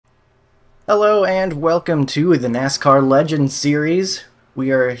Hello and welcome to the NASCAR Legends series.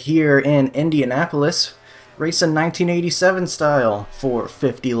 We are here in Indianapolis, racing 1987 style for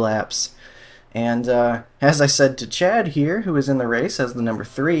 50 laps. And as I said to Chad here, who is in the race as the number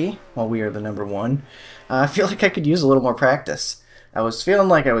 3, while we are the number 1, I feel like I could use a little more practice. I was feeling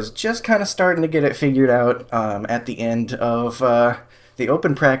like I was just kind of starting to get it figured out at the end of the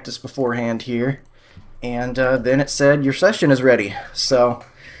open practice beforehand here. And then it said, your session is ready. So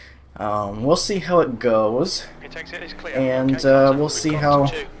we'll see how it goes, and we'll see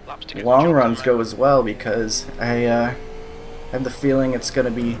how long runs go as well, because I have the feeling it's going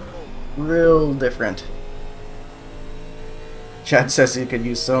to be real different. Chad says he could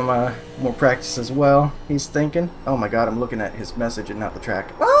use some more practice as well, he's thinking. Oh my god, I'm looking at his message and not the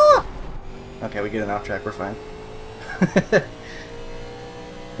track. Ah! Okay, we get an off track, we're fine.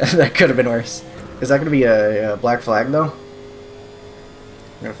 That could have been worse. Is that going to be a black flag though?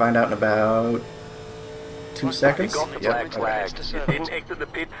 We're going to find out in about 2 seconds. Yep.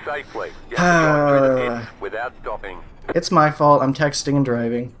 It's my fault. I'm texting and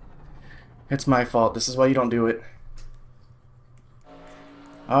driving. It's my fault. This is why you don't do it.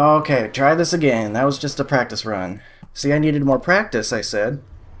 Okay, try this again. That was just a practice run. See, I needed more practice, I said.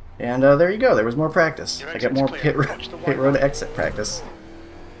 And there you go. There was more practice. I got more pit road exit practice.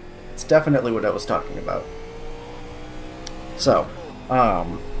 It's definitely what I was talking about. So, I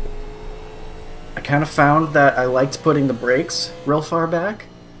kind of found that I liked putting the brakes real far back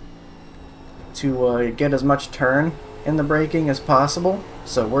to get as much turn in the braking as possible.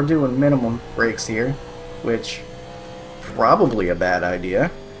 So we're doing minimum brakes here, which probably a bad idea,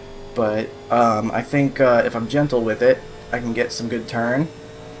 but I think if I'm gentle with it, I can get some good turn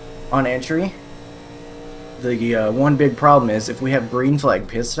on entry. The one big problem is if we have green flag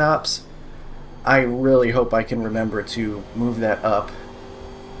pit stops, I really hope I can remember to move that up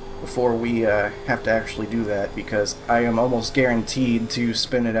before we have to actually do that, because I am almost guaranteed to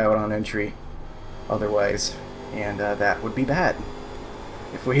spin it out on entry otherwise, and that would be bad.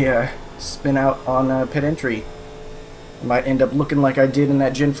 If we spin out on pit entry, I might end up looking like I did in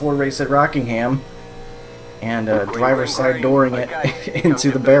that Gen 4 race at Rockingham and driver side dooring it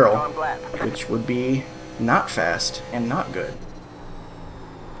into the barrel, which would be not fast and not good.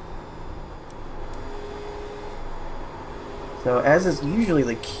 So, as is usually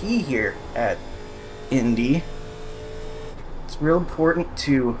the key here at Indy, it's real important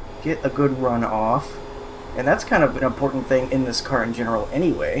to get a good run off, and that's kind of an important thing in this car in general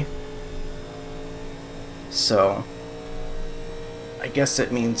anyway. So, I guess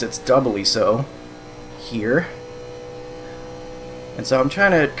it means it's doubly so here. And so I'm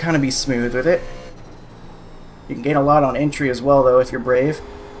trying to kind of be smooth with it. You can gain a lot on entry as well, though, if you're brave.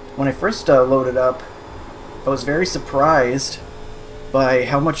 When I first loaded up, I was very surprised by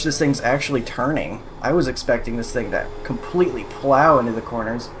how much this thing's actually turning. I was expecting this thing to completely plow into the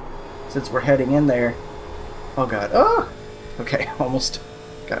corners, since we're heading in there. Oh god, oh! Okay, almost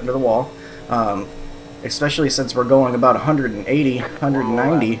got into the wall. Especially since we're going about 180,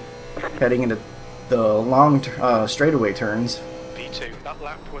 190, heading into the long straightaway turns. P2, that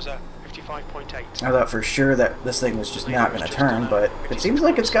lap was a 55.8. I thought for sure that this thing was just not going to turn, but it seems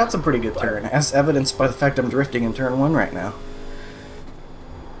like it's got some pretty good turn, as evidenced by the fact I'm drifting in turn 1 right now.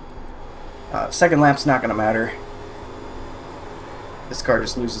 Second lap's not going to matter. This car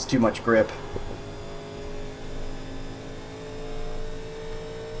just loses too much grip.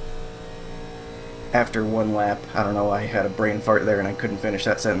 After 1 lap, I don't know, I had a brain fart there and I couldn't finish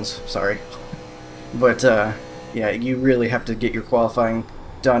that sentence, sorry. But, yeah, you really have to get your qualifying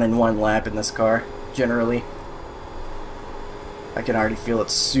done in 1 lap in this car, generally. I can already feel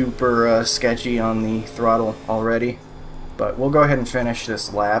it's super sketchy on the throttle already. But we'll go ahead and finish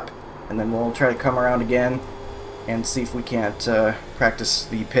this lap, and then we'll try to come around again and see if we can't practice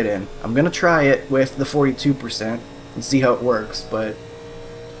the pit in. I'm going to try it with the 42% and see how it works, but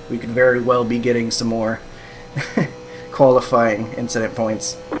we could very well be getting some more qualifying incident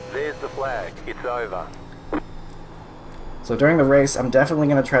points. There's the flag. It's over. So during the race, I'm definitely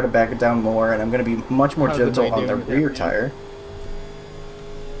going to try to back it down more, and I'm going to be much more gentle on the rear tire.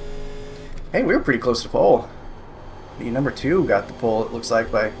 Hey, we were pretty close to pole. The number 2 got the pole, it looks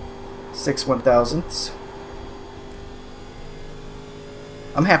like, by 6 1/1000ths.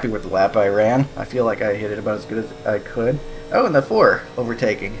 I'm happy with the lap I ran. I feel like I hit it about as good as I could. Oh, and the 4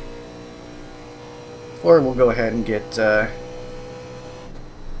 overtaking. 4 will go ahead and get a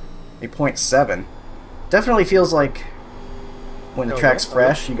 0.7. Definitely feels like when the track's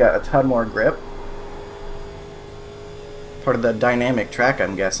fresh, you got a ton more grip. Part of the dynamic track,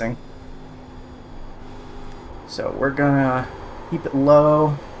 I'm guessing. So we're gonna Keep it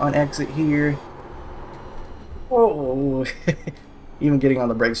low on exit here. Oh, even getting on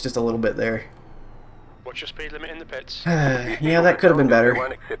the brakes just a little bit there. What's your speed limit in the pits? Yeah, that could have been better. They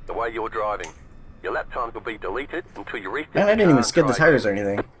won't accept the way you're driving. Your lap times will be deleted until you reach. And I didn't even skid the tires or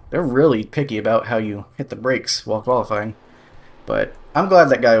anything. They're really picky about how you hit the brakes while qualifying. But I'm glad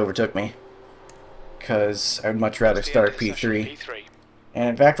that guy overtook me, because I'd much rather start P3. And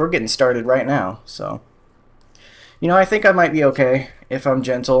in fact, we're getting started right now, so... You know, I think I might be okay if I'm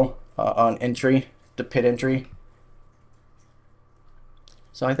gentle on entry, to pit entry.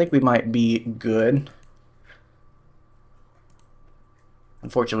 So I think we might be good.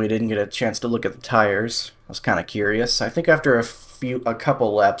 Unfortunately, didn't get a chance to look at the tires. I was kind of curious. I think after a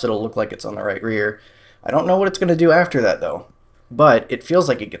couple laps, it'll look like it's on the right rear. I don't know what it's going to do after that, though. But it feels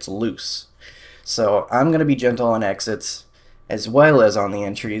like it gets loose. So I'm going to be gentle on exits, as well as on the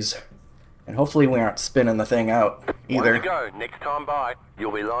entries. And hopefully we aren't spinning the thing out either. Go. Next time by,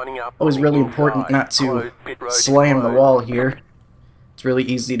 you'll be lining up. Always really important not to slam the wall here. It's really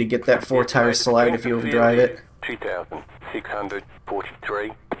easy to get that 4-tire slide if you overdrive it.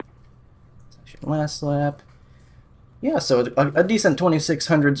 2,643. Last lap. Yeah, so a decent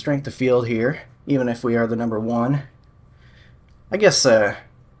 2,600 strength of field here, even if we are the number 1. I guess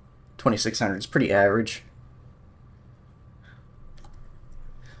 2,600 is pretty average.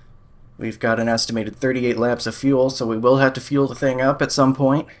 We've got an estimated 38 laps of fuel, so we will have to fuel the thing up at some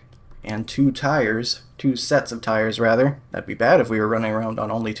point. And 2 sets of tires rather. That'd be bad if we were running around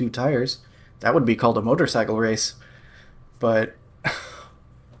on only 2 tires. That would be called a motorcycle race. But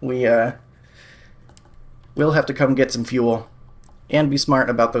we'll have to come get some fuel and be smart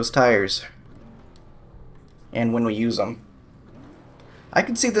about those tires and when we use them. I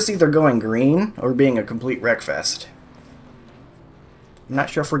could see this either going green or being a complete wreckfest. I'm not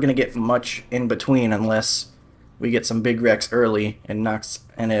sure if we're going to get much in between unless we get some big wrecks early and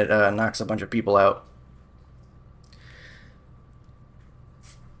it knocks a bunch of people out.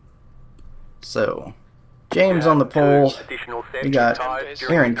 So, James on the pole. We got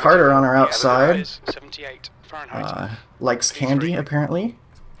Aaron Carter on our outside. Likes candy, apparently.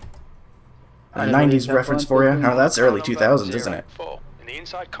 A 90s reference for you. Oh, that's early 2000s, isn't it?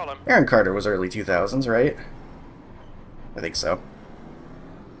 Aaron Carter was early 2000s, right? I think so.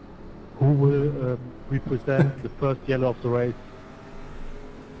 Who will represent the first yellow of the race?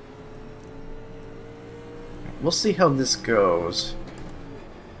 We'll see how this goes.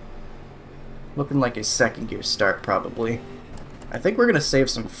 Looking like a second gear start, probably. I think we're going to save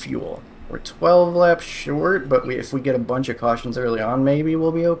some fuel. We're 12 laps short, but if we get a bunch of cautions early on, maybe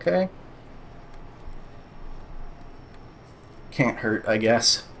we'll be okay. Can't hurt, I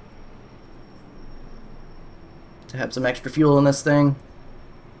guess, to have some extra fuel in this thing.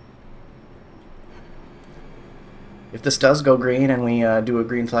 If this does go green and we do a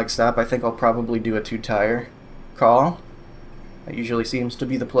green flag stop, I think I'll probably do a 2-tire call. That usually seems to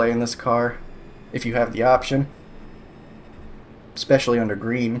be the play in this car, if you have the option, especially under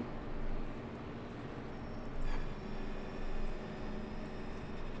green.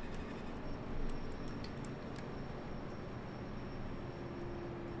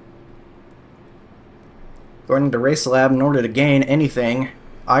 According to Race Lab, in order to gain anything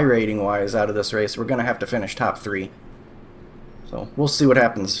iRating wise out of this race, we're going to have to finish top 3. So we'll see what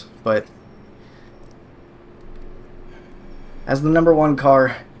happens, but as the number 1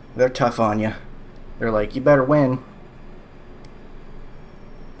 car, they're tough on you. They're like, you better win.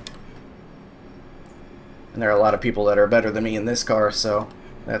 And there are a lot of people that are better than me in this car, so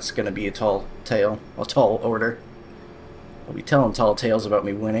that's going to be a tall order. I'll be telling tall tales about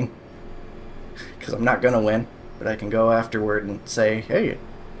me winning, because I'm not going to win, but I can go afterward and say, hey,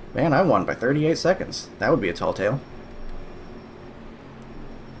 man, I won by 38 seconds. That would be a tall tale.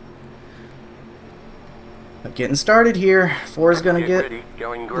 But getting started here. 4 is going to get the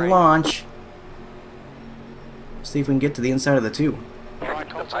launch. See if we can get to the inside of the 2. Right,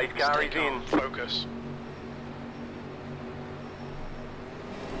 Colton, stay calm, focus.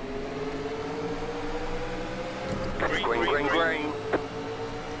 Green.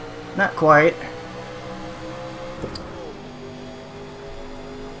 Not quite.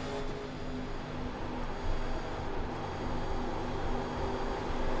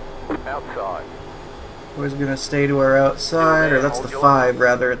 Outside. We're going to stay to our outside, or that's the 5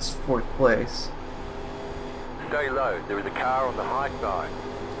 rather, it's 4th place. Stay low, there is a car on the high side.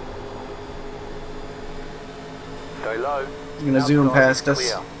 Stay low. He's going to zoom past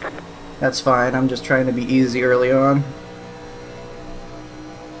us. That's fine, I'm just trying to be easy early on.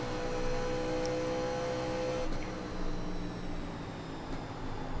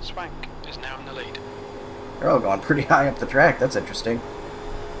 Swank is now in the lead. They're all going pretty high up the track. That's interesting.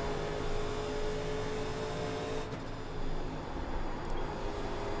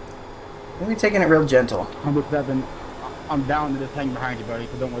 Maybe taking it real gentle. 107. I'm down to this hang behind you, buddy,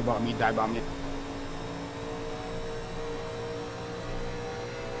 so don't worry about me. Die bomb you.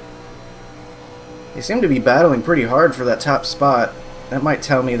 They seem to be battling pretty hard for that top spot. That might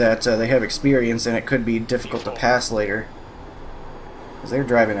tell me that they have experience and it could be difficult to pass later. Because they're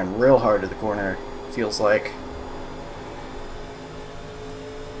driving in real hard to the corner, feels like.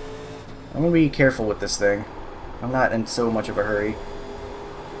 I'm going to be careful with this thing. I'm not in so much of a hurry.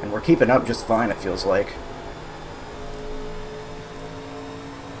 And we're keeping up just fine, it feels like.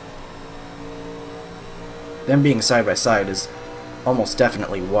 Them being side by side is almost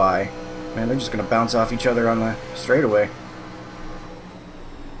definitely why. Man, they're just going to bounce off each other on the straightaway.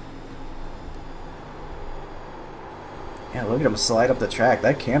 Yeah, look at them slide up the track.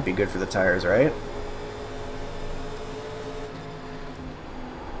 That can't be good for the tires, right?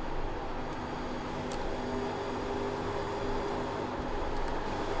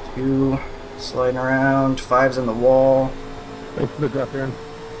 Two sliding around, five's in the wall. Thanks for the drop, Aaron.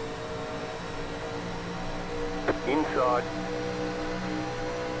 Inside.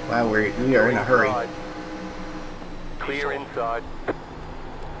 Wow, we are in a hurry. Inside. Clear inside.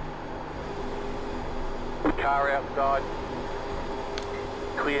 Car outside.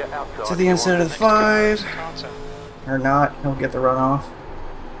 Clear outside. To the inside of the five. Carter. Or not, he'll get the runoff.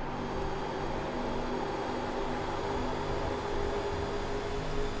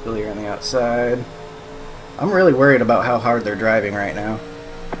 Billy on the outside. I'm really worried about how hard they're driving right now.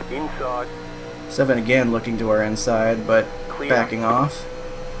 Inside. 7 again looking to our inside, but Clear. backing off.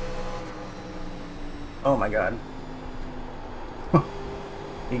 Oh my god.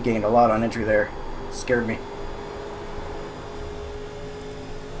 He gained a lot on entry there. Scared me.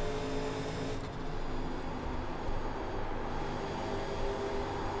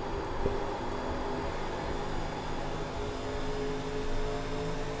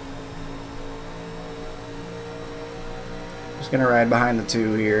 Just gonna ride behind the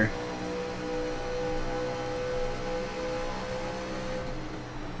two here.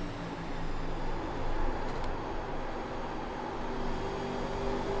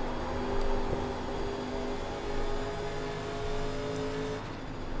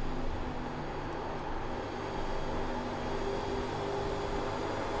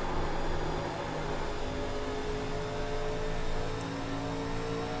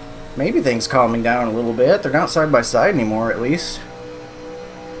 Maybe things calming down a little bit. They're not side by side anymore, at least.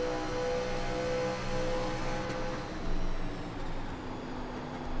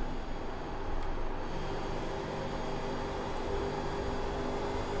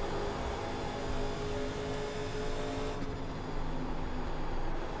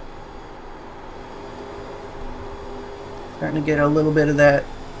 Starting to get a little bit of that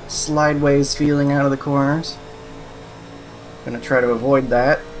slideways feeling out of the corners. Gonna try to avoid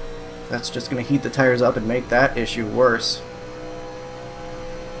that. That's just going to heat the tires up and make that issue worse.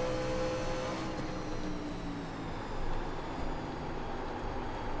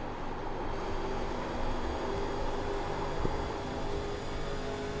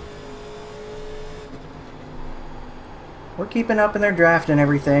 We're keeping up in their draft and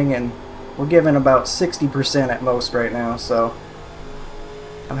everything, and we're giving about 60% at most right now, so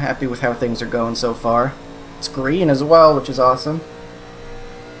I'm happy with how things are going so far. It's green as well, which is awesome.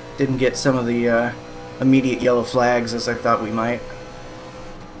 Didn't get some of the immediate yellow flags as I thought we might.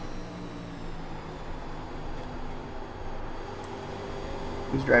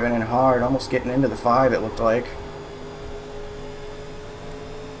 He's driving in hard, almost getting into the 5 it looked like.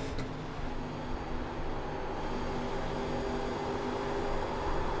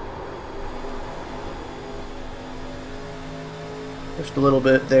 Just a little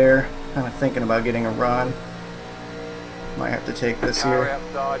bit there, kind of thinking about getting a run. Might have to take this Car here.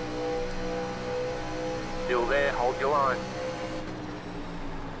 outside. Still there, hold your line.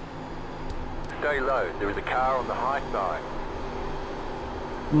 Stay low, there is a car on the high side.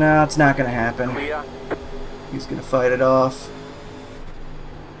 No, it's not going to happen. Clear. He's going to fight it off.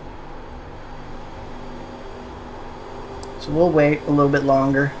 So we'll wait a little bit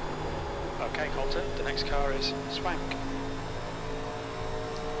longer. Okay, Colton, the next car is Swank.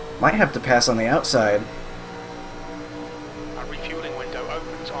 Might have to pass on the outside. Our refueling window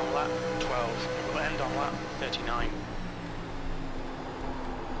opens on lap 12 and will end on lap 39.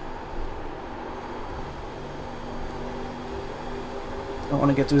 Don't want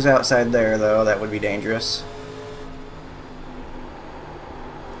to get to his outside there, though. That would be dangerous.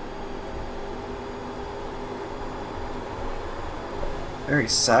 Very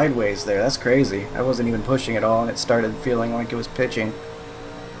sideways there. That's crazy. I wasn't even pushing at all, and it started feeling like it was pitching.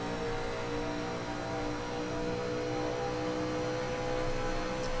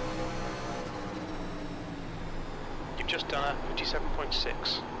 You've just done a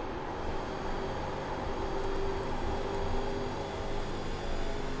 57.6.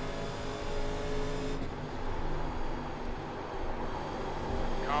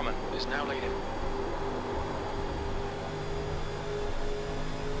 Carmen is now leading.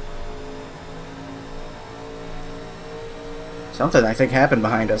 Something I think happened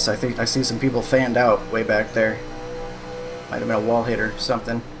behind us. I think I see some people fanned out way back there. Might have been a wall hit or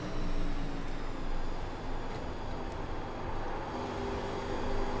something.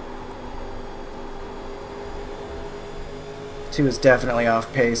 Two is definitely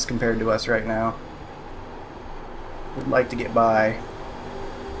off pace compared to us right now. Would like to get by.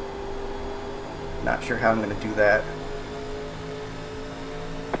 Not sure how I'm going to do that.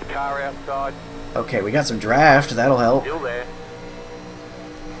 Car outside. Okay, we got some draft. That'll help. Still there.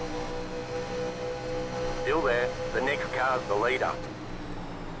 Still there. The next car's the leader.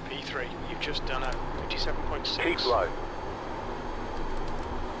 P3, you've just done a 57.6. Keep low.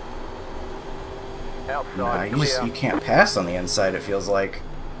 Nah, Outside, clear. you can't pass on the inside, it feels like.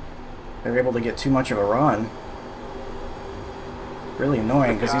 They're able to get too much of a run. Really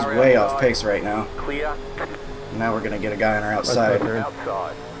annoying because he's way off pace right now. Clear. Now we're going to get a guy on our outside.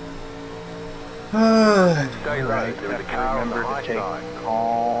 Outside. Stay low. Right. There is a car on the high side.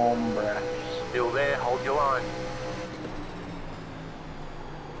 Calm breaths. Still there. Hold your line.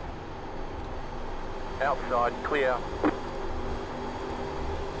 Outside, clear.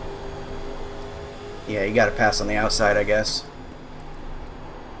 Yeah, you got to pass on the outside, I guess.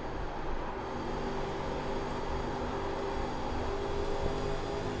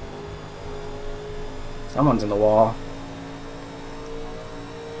 Someone's in the wall.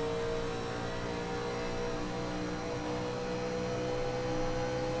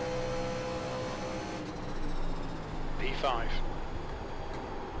 P5.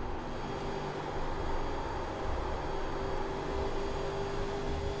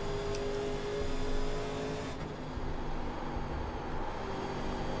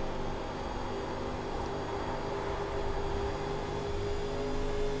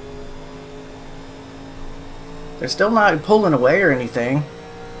 They're still not pulling away or anything.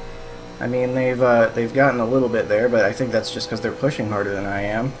 I mean, they've gotten a little bit there, but I think that's just because they're pushing harder than I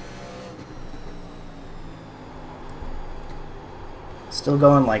am. Still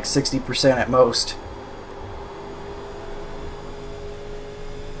going like 60% at most.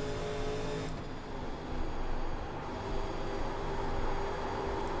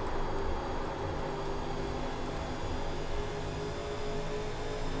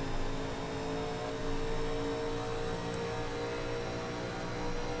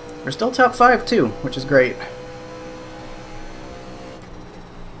 We're still top 5 too, which is great.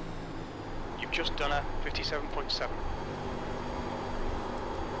 You've just done a 57.7.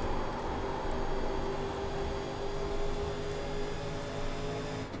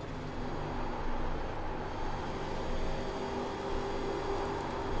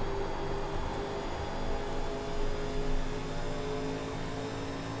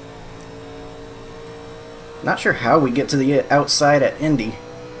 Not sure how we get to the outside at Indy.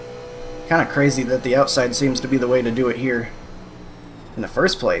 Kind of crazy that the outside seems to be the way to do it here in the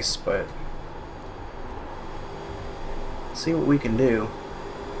first place, but let's see what we can do.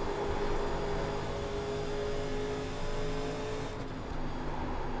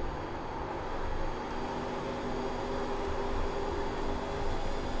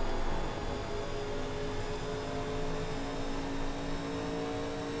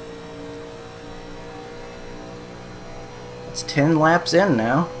 It's 10 laps in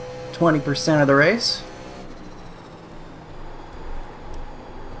now. 20% of the race.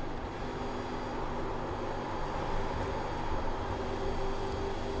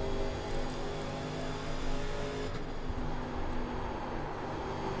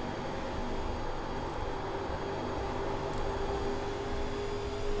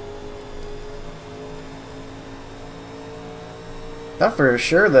 Thought for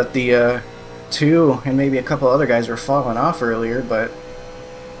sure that the two and maybe a couple other guys were falling off earlier, but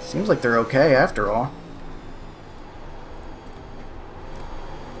seems like they're okay after all.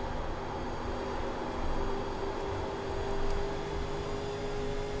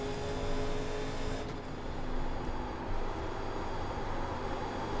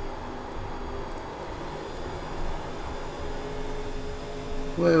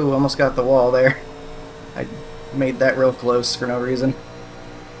 Whoa, almost got the wall there. I made that real close for no reason.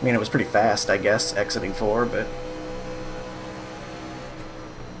 I mean, it was pretty fast, I guess, exiting 4, but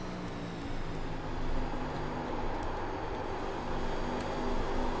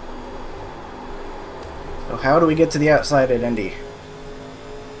So how do we get to the outside at Indy?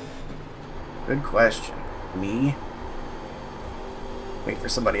 Good question. Me? Wait for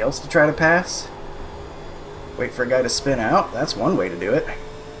somebody else to try to pass? Wait for a guy to spin out? That's one way to do it.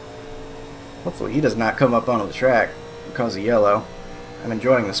 Hopefully he does not come up onto the track because of yellow. I'm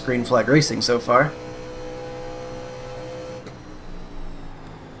enjoying the green flag racing so far.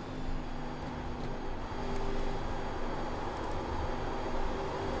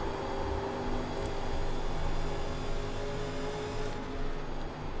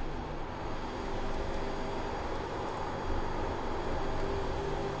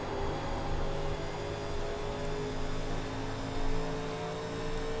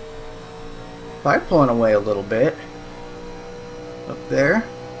 By pulling away a little bit. Up there.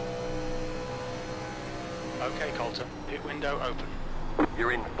 Okay, Colton. Pit window open.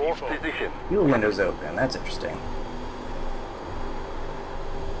 You're in fourth position. Fuel window's open. That's interesting.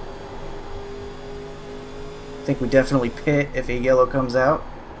 I think we definitely pit if a yellow comes out.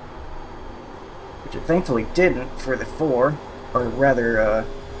 Which it thankfully didn't for the 4. Or rather,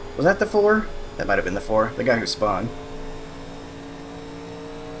 was that the 4? That might have been the 4. The guy who spawned.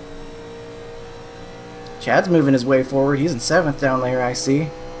 Chad's moving his way forward. He's in 7th down there, I see.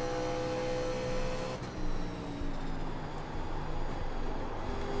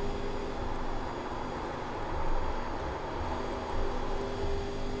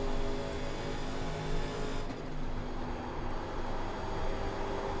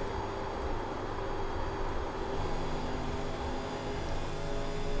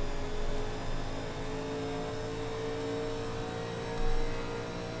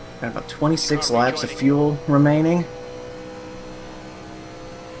 Got about 26 laps of fuel remaining.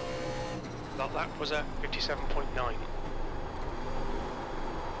 That lap was at 57.9.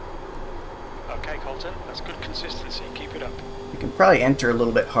 Okay, Colton, that's good consistency. Keep it up. We can probably enter a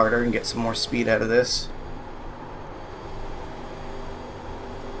little bit harder and get some more speed out of this.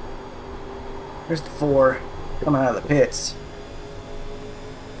 There's the 4 coming out of the pits.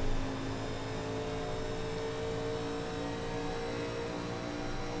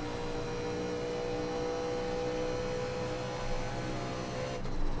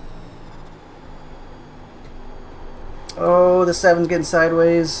 Oh, the 7's getting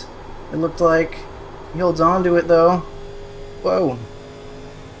sideways. It looked like. He holds on to it though. Whoa.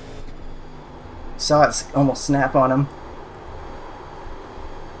 Saw it almost snap on him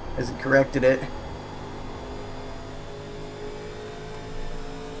as he corrected it.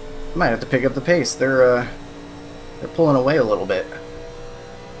 Might have to pick up the pace. They're pulling away a little bit.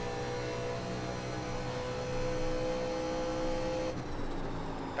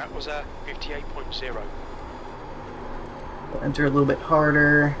 That was at 58.0. We'll enter a little bit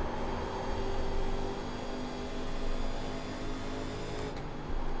harder.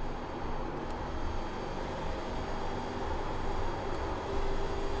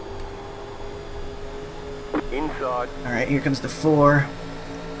 Inside. Alright, here comes the 4.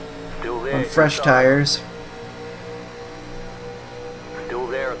 Still there. On fresh inside. tires. Still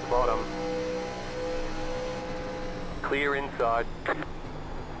there at the bottom. Clear inside.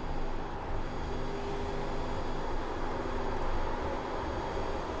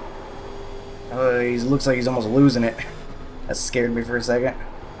 He looks like he's almost losing it. That scared me for a second.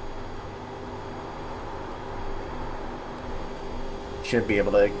 Should be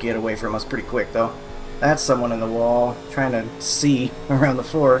able to get away from us pretty quick though. That's someone in the wall trying to see around the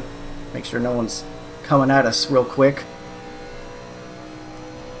 4. Make sure no one's coming at us real quick.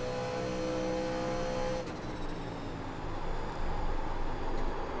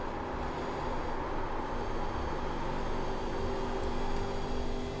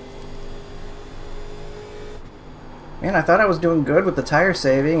 Man, I thought I was doing good with the tire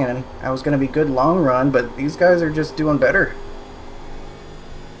saving and I was going to be good long run, but these guys are just doing better.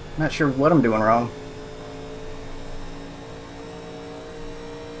 Not sure what I'm doing wrong.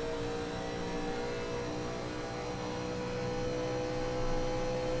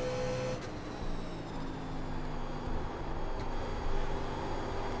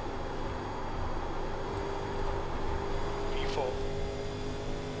 P4.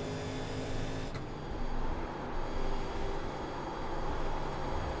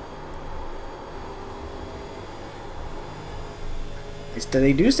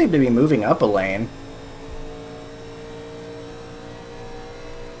 They do seem to be moving up a lane.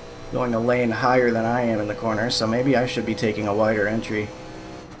 Going a lane higher than I am in the corner, so maybe I should be taking a wider entry.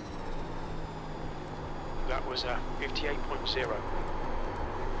 That was at 58.0.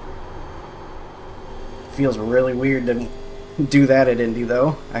 Feels really weird to do that at Indy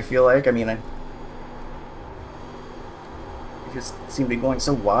though, I feel like. I mean, I just seem to be going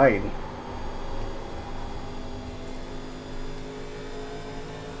so wide.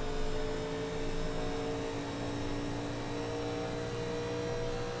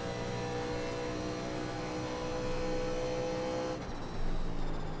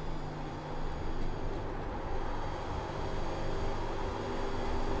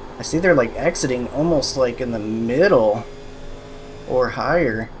 I see they're like exiting almost like in the middle or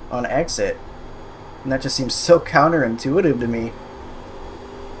higher on exit. And that just seems so counterintuitive to me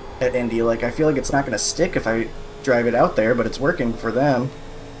at Indy. Like, I feel like it's not going to stick if I drive it out there, but it's working for them.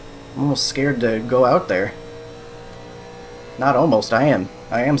 I'm almost scared to go out there. Not almost, I am.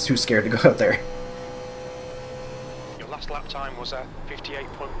 I am too scared to go out there. Your last lap time was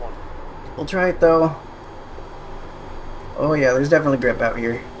 58.1. We'll try it though. Oh yeah, there's definitely grip out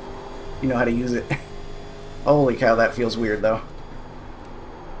here. You know how to use it. Holy cow, that feels weird though.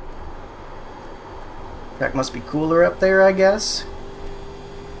 Track must be cooler up there, I guess.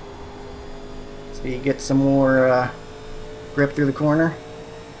 So you get some more grip through the corner.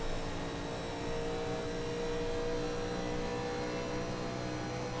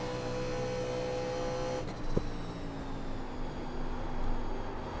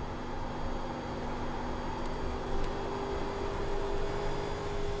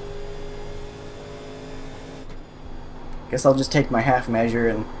 Guess I'll just take my half measure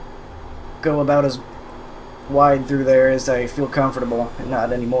and go about as wide through there as I feel comfortable, and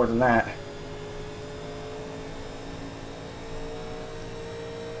not any more than that.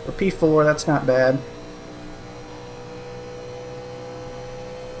 For P4, that's not bad.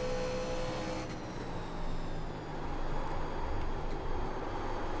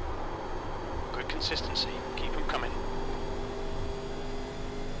 Good consistency. Keep them coming.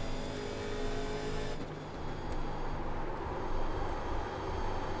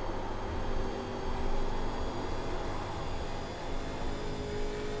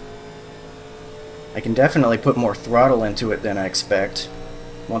 I can definitely put more throttle into it than I expect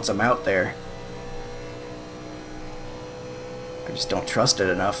once I'm out there. I just don't trust it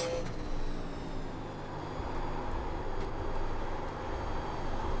enough.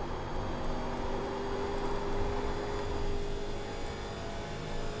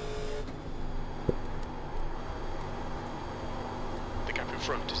 The gap in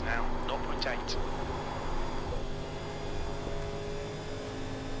front is now 0.8.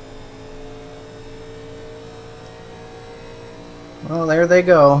 Well, there they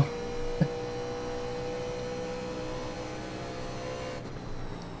go.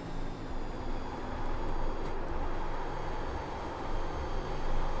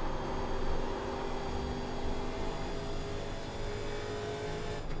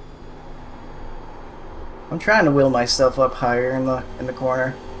 I'm trying to wheel myself up higher in the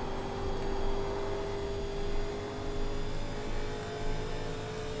corner.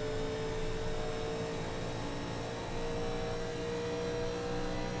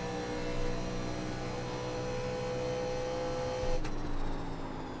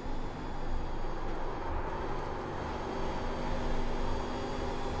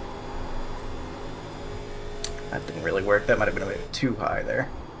 That didn't really work. That might have been a bit too high there.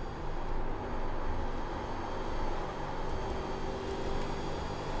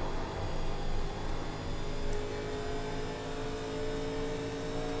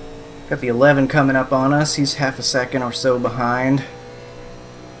 Got the 11 coming up on us. He's half a second or so behind.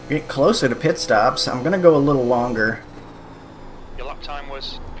 Get closer to pit stops. I'm going to go a little longer. Your lap time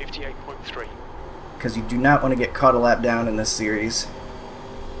was 58.3. Because you do not want to get caught a lap down in this series.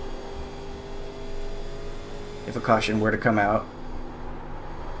 If a caution were to come out.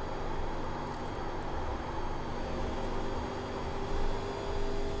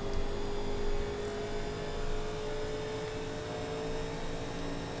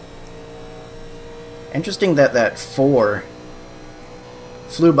 Interesting that that 4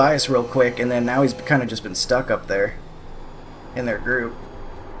 flew by us real quick, and then now he's kind of just been stuck up there in their group.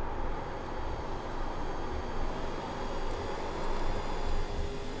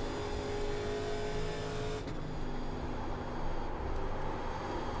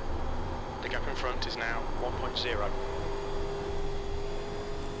 The gap in front is now 1.0.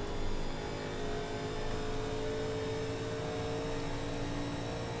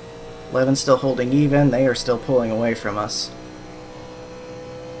 Levin's still holding even. They are still pulling away from us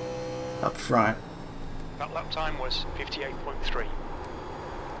up front. That lap time was 58.3.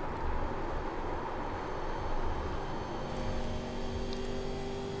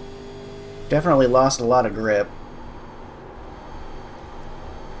 Definitely lost a lot of grip.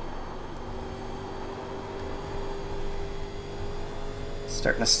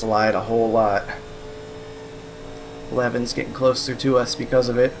 Starting to slide a whole lot. Levin's getting closer to us because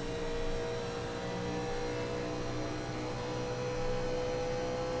of it.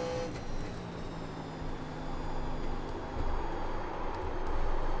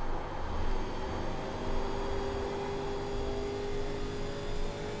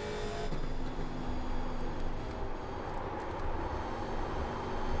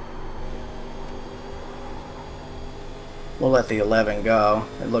 We'll let the 11 go.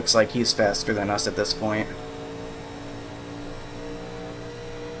 It looks like he's faster than us at this point.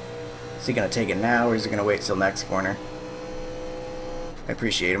 Is he going to take it now, or is he going to wait till next corner? I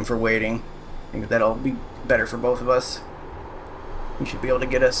appreciate him for waiting. I think that'll be better for both of us. He should be able to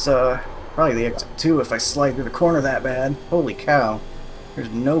get us probably the exit 2 if I slide through the corner that bad. Holy cow. There's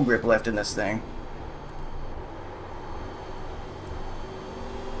no grip left in this thing.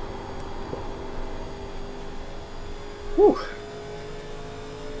 Whew.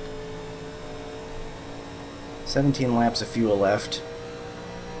 17 laps of fuel left.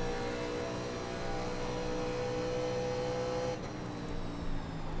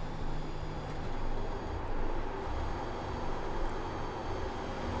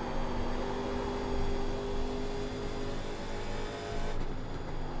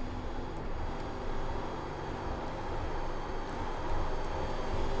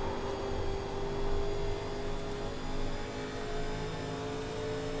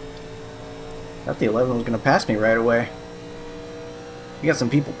 Thought the 11 was going to pass me right away. You got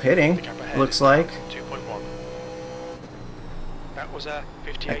some people pitting, looks like. 2.1. That was a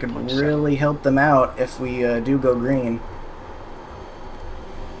 58.7. I could really help them out if we do go green.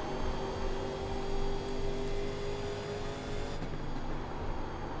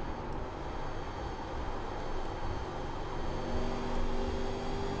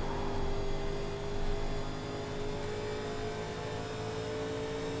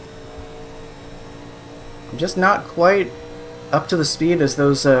 I'm just not quite up to the speed as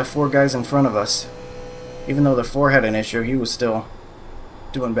those 4 guys in front of us. Even though the 4 had an issue, he was still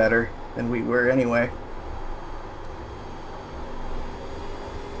doing better than we were anyway.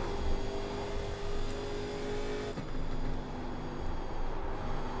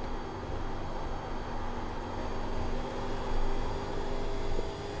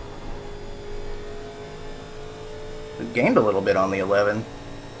 We gained a little bit on the 11.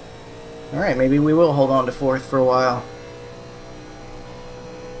 Alright, maybe we will hold on to 4th for a while.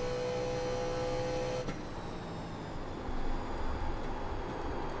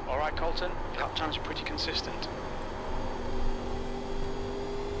 Alright, Colton, lap times are pretty consistent.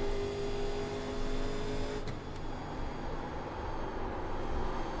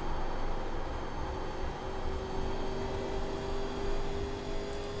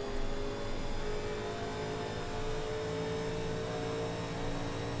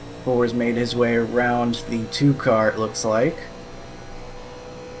 Four's made his way around the 2 car, it looks like.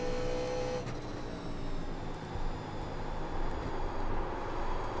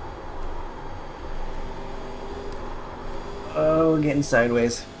 Oh, getting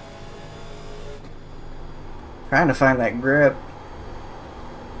sideways. Trying to find that grip.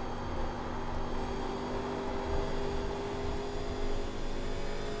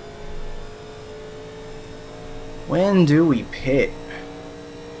 When do we pit?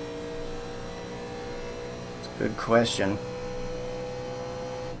 Good question.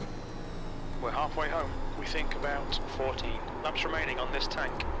 We're halfway home. We think about 14 laps remaining on this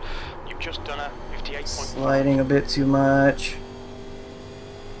tank. You've just done a 58.5. Sliding a bit too much.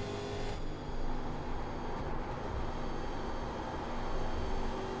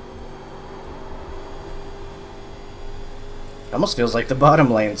 Almost feels like the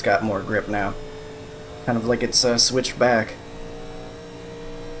bottom lane's got more grip now. Kind of like it's switched back.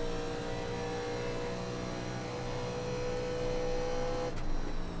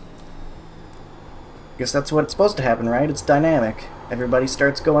 Guess that's what it's supposed to happen, right? It's dynamic. Everybody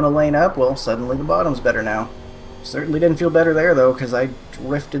starts going a lane up, well, suddenly the bottom's better now. Certainly didn't feel better there, though, because I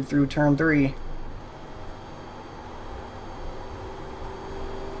drifted through turn 3.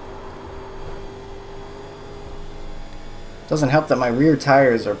 Doesn't help that my rear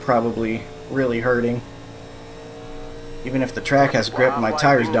tires are probably really hurting. Even if the track has grip, my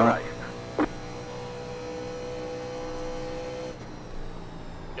tires don't.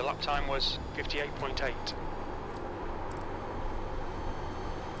 Your lap time was 58.8.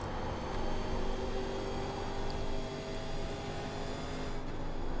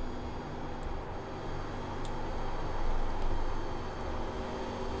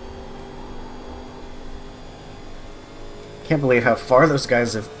 Can't believe how far those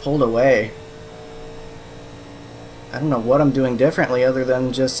guys have pulled away. I don't know what I'm doing differently other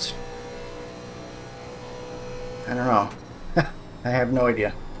than just... I don't know. I have no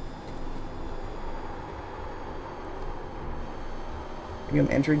idea. Maybe I'm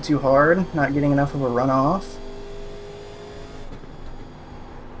entering too hard, not getting enough of a runoff.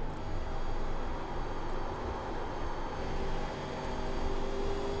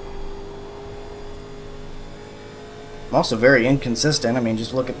 I'm also very inconsistent. I mean,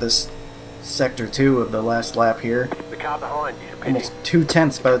 just look at this Sector 2 of the last lap here. The car behind is pitting. Almost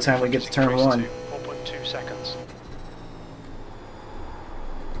 2/10 by the time we get to turn 1. 4.2 seconds.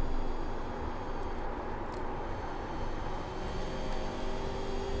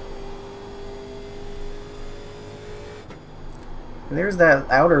 There's that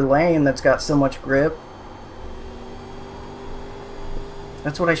outer lane that's got so much grip.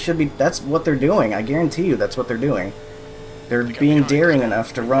 That's what I should be... That's what they're doing. I guarantee you that's what they're doing. They're being daring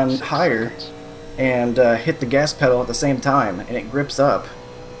enough to run higher and hit the gas pedal at the same time, and it grips up.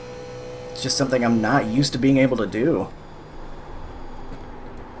 It's just something I'm not used to being able to do.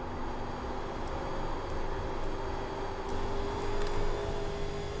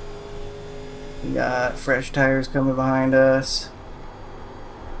 We got fresh tires coming behind us.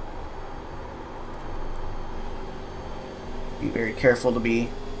 Be very careful to be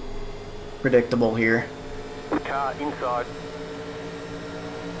predictable here. Car inside.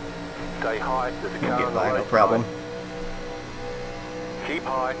 Stay high. There's a car Get on the by, no road problem. side. Keep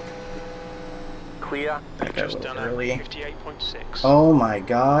high. Clear. Just done a early. 58.6. Oh my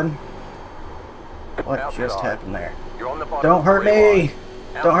god. What Outside. just happened there? You're on the bottom. Don't hurt Clear me!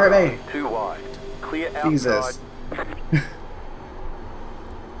 wide. Don't hurt me! Outside, too wide. Clear outside. Jesus.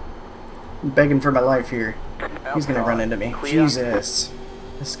 I'm begging for my life here. He's gonna run into me. Clear. Jesus.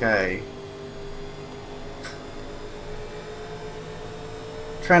 This guy.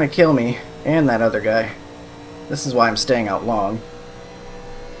 Trying to kill me. And that other guy. This is why I'm staying out long.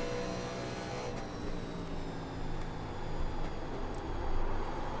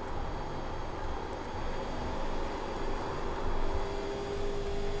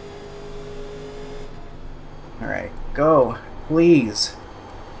 Alright, go. Please.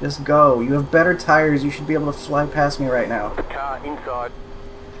 Just go. You have better tires. You should be able to fly past me right now. Car inside.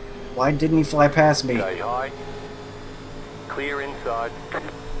 Why didn't he fly past me? Stay high. Clear inside.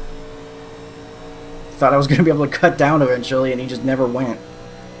 Thought I was going to be able to cut down eventually, and he just never went.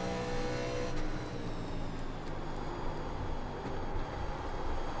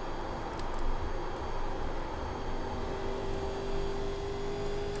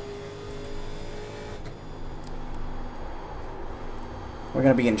 We're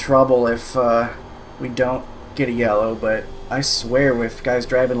going to be in trouble if we don't get a yellow, but I swear with guys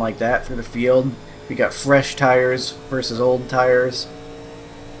driving like that through the field, we got fresh tires versus old tires.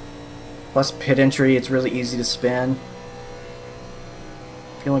 Plus pit entry, it's really easy to spin.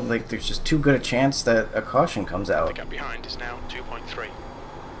 Feeling like there's just too good a chance that a caution comes The out. gap behind is now 2.3.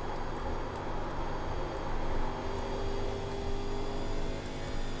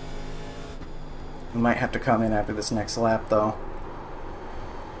 We might have to come in after this next lap, though.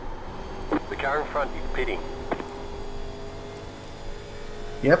 The car in front is pitting.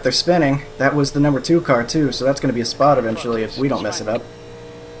 Yep, they're spinning. That was the number 2 car, too, so that's going to be a spot eventually if we don't mess it up.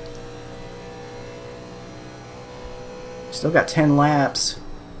 Still got 10 laps.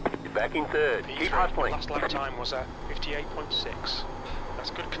 You're back in third. Keep hustling. Last lap time was at 58.6.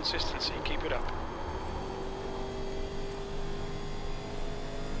 That's good consistency. Keep it up.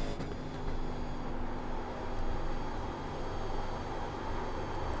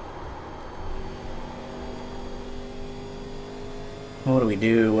 What do we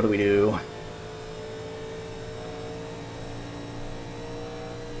do? What do we do?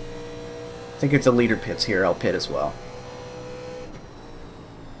 I think if the leader pits here, I'll pit as well.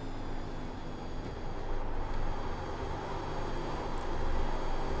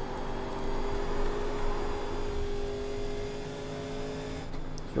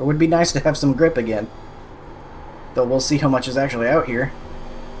 Sure would be nice to have some grip again. Though we'll see how much is actually out here.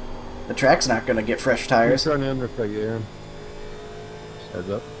 The track's not going to get fresh tires. Turn in if I get in. Heads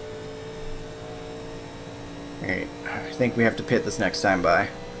up. Alright, I think we have to pit this next time by.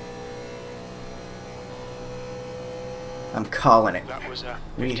 I'm calling it. That was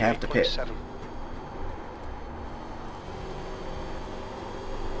We have to pit. 58.7.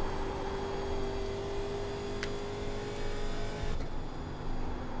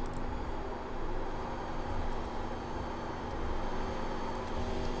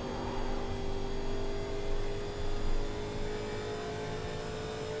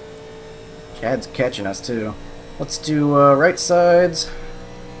 Chad's catching us too. Let's do right sides.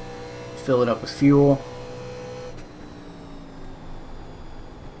 Fill it up with fuel.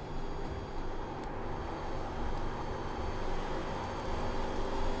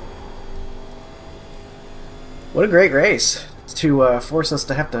 What a great race to force us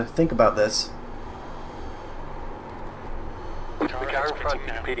to have to think about this. The car in front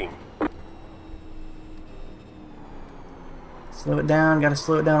is pitting. Slow it down, gotta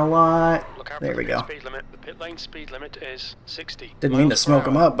slow it down a lot. Look out There for we the pit go. speed limit. The pit lane speed limit is 60. Didn't mean to miles per smoke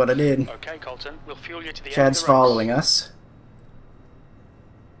him hour. up, but I did. Okay, Colton, we'll fuel you to the Chad's end of the race. following us.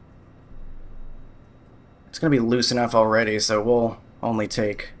 It's gonna be loose enough already, so we'll only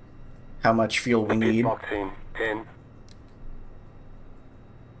take how much fuel we need. Box in 10.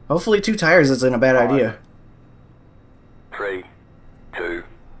 Hopefully 2 tires isn't a bad idea. 3, 2,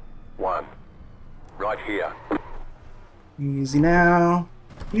 1. Right here. Easy now.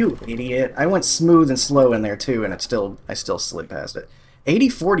 You idiot. I went smooth and slow in there too, and I still slid past it.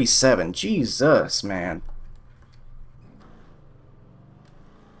 80-47. Jesus, man.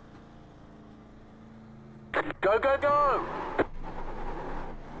 Go, go, go!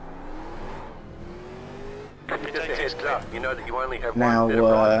 Just a heads up, you know that you only have Now, one set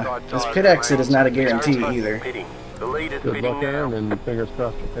of right-side this tires pit exit is not a remaining. guarantee Guaranteed either. pitting. The lead is Good pitting luck, now. Aaron, and fingers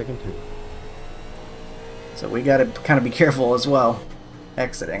crossed for taking 2. So we gotta kind of be careful as well.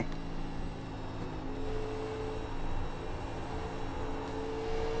 Exiting.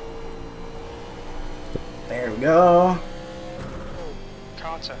 There we go.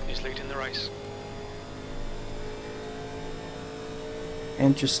 Carter is leading the race.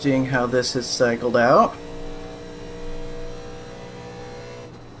 Interesting how this has cycled out.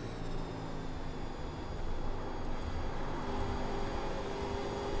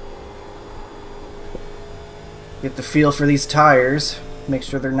 Get the feel for these tires. Make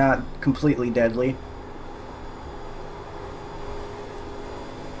sure they're not completely deadly.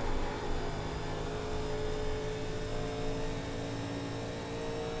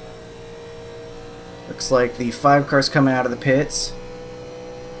 Looks like the 5 car's coming out of the pits.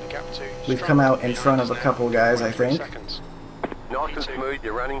 The gap to We've Stroll come out in behind front us of a now, couple guys, I 23 think. seconds. Nice and smooth,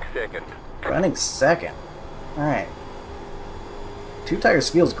 you're running second. Running second. Alright. 2 tires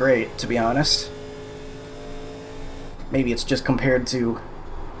feels great, to be honest. Maybe it's just compared to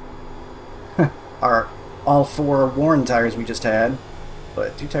our all 4 worn tires we just had.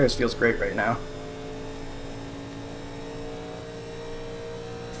 But 2 tires feels great right now.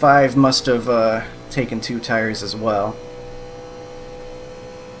 5 must have taken 2 tires as well.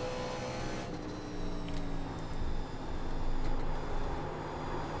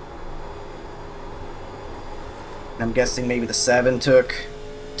 And I'm guessing maybe the 7 took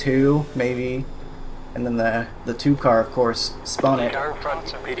 2, maybe. And then the 2 car, of course, spun it. Car in front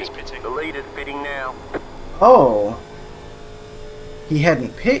is pitting. The lead is pitting now. Oh! He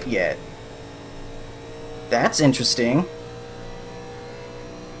hadn't pit yet. That's interesting.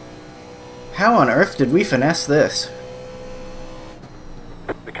 How on earth did we finesse this?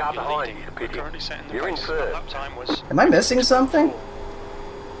 The car You're behind leading. you is We're pitting. currently setting the You're in pace. third. The lap time was Am I missing something?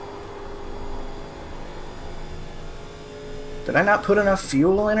 Did I not put enough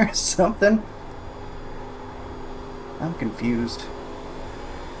fuel in or something? I'm confused.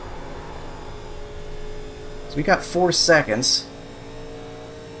 So we got 4 seconds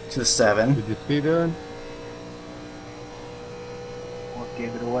to the 7. Did you speed, Aaron? What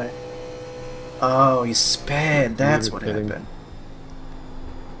gave it away? Oh, he sped. That's You're what kidding. happened.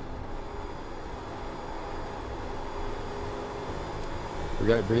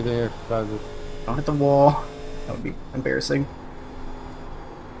 Forgot breathing exercises. Don't hit the wall. That would be embarrassing.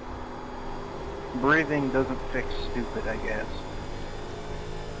 Breathing doesn't fix stupid, I guess.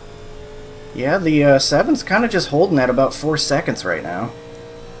 Yeah, the 7's kind of just holding at about 4 seconds right now.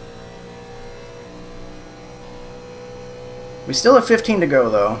 We still have 15 to go,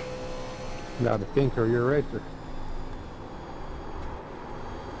 though. Now to think or your racer.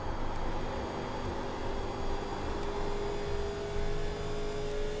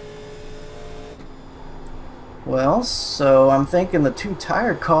 Well, so I'm thinking the 2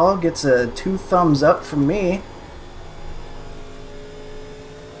 tire call gets a 2 thumbs up from me.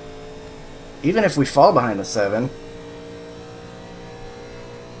 Even if we fall behind the 7.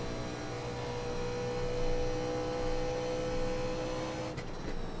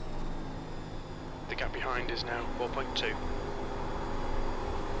 the gap behind is now 4.2.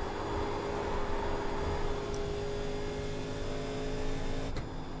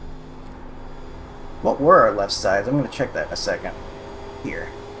 What were our left sides? I'm going to check that in a second. Here.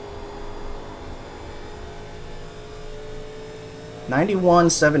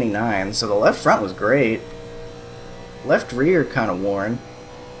 91.79, so the left front was great. Left rear kind of worn.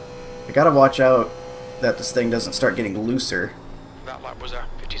 I gotta watch out that this thing doesn't start getting looser. That lap was a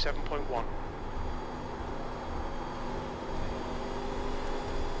 57.1.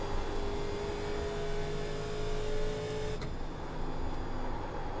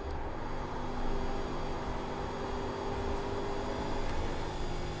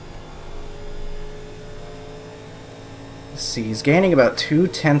 see, he's gaining about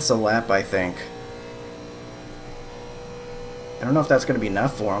 2/10 a lap, I think. I don't know if that's going to be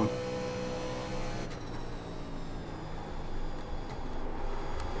enough for him.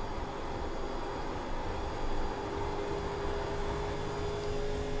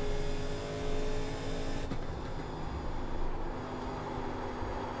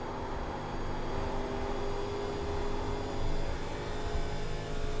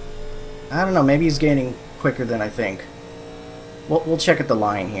 I don't know, maybe he's gaining quicker than I think. We'll check at the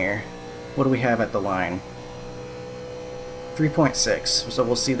line here. What do we have at the line? 3.6, so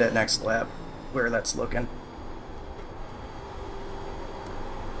we'll see that next lap, where that's looking.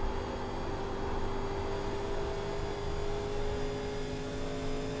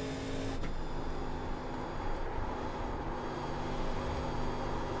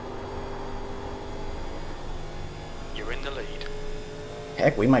 You're in the lead.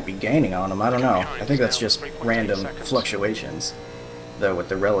 Heck, we might be gaining on him, I don't know. I think that's just random fluctuations, though, with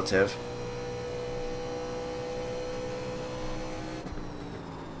the relative.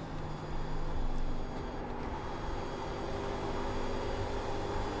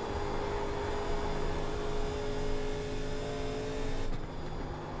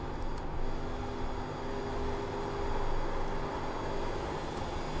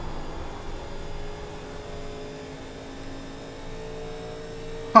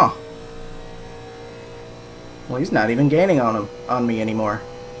 Huh. Well, he's not even gaining on me anymore.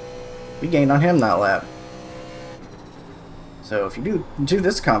 We gained on him that lap. So if you do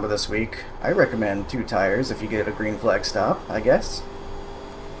this combo this week, I recommend 2 tires if you get a green flag stop, I guess.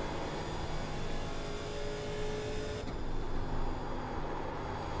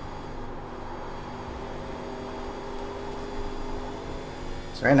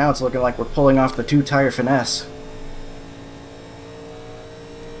 So right now it's looking like we're pulling off the 2-tire finesse.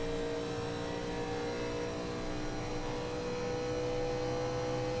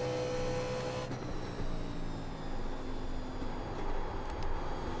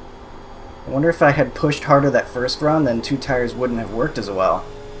 I wonder if I had pushed harder that first run, then 2 tires wouldn't have worked as well.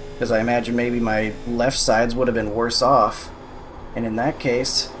 Because I imagine maybe my left sides would have been worse off. And in that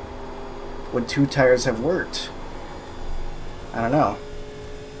case, would 2 tires have worked? I don't know.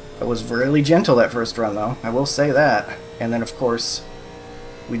 I was really gentle that first run though, I will say that. And then of course,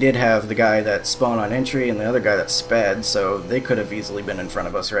 we did have the guy that spun on entry and the other guy that sped, so they could have easily been in front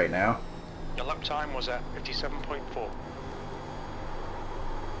of us right now. Your lap time was at 57.4.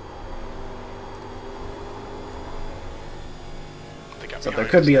 So there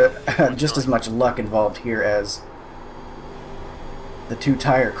could be just as much luck involved here as the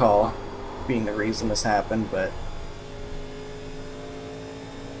 2-tire call being the reason this happened, but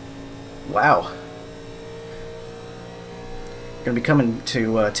wow. Gonna be coming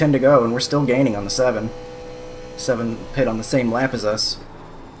to 10 to go, and we're still gaining on the 7. 7 pit on the same lap as us.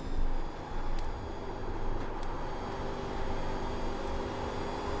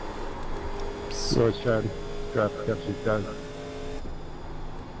 Yours, Chad. Traffic absolutely done.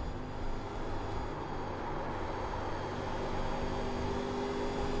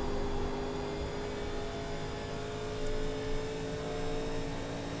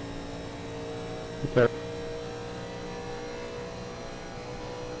 Okay.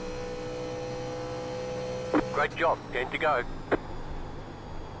 Great job. 10 to go.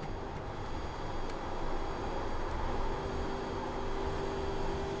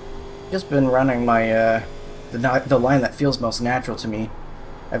 Just been running my the line that feels most natural to me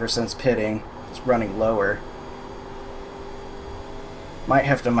ever since pitting, just running lower. Might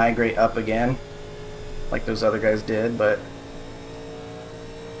have to migrate up again, like those other guys did, but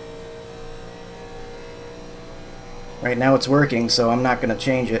right now it's working, so I'm not going to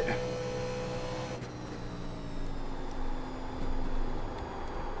change it.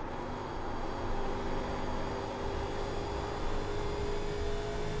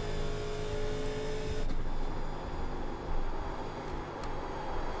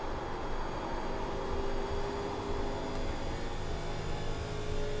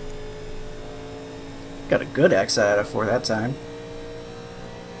 Got a good exit out of 4 that time.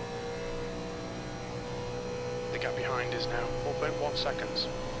 The gap behind is now 4.1 seconds.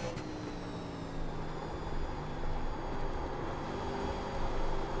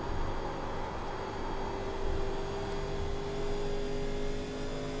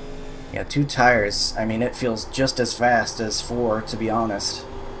 Yeah, 2 tires. I mean, it feels just as fast as 4, to be honest.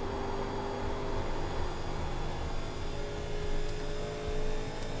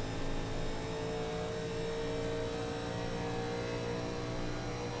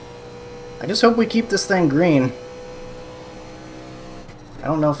 I just hope we keep this thing green. I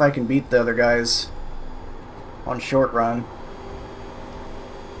don't know if I can beat the other guys on short run.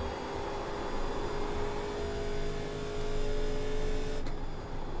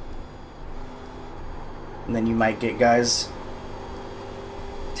 And then you might get guys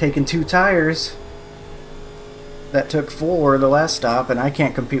taking 2 tires that took 4 the last stop, and I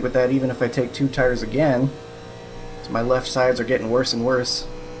can't compete with that even if I take 2 tires again. So my left sides are getting worse and worse.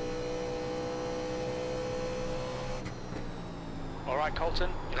 Alright, Colton,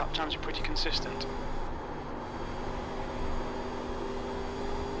 lap times are pretty consistent.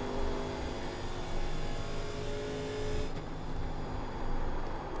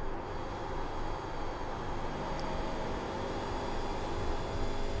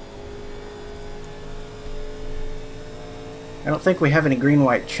 I don't think we have any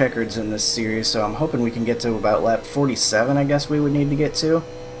green-white checkers in this series, so I'm hoping we can get to about lap 47, I guess we would need to get to.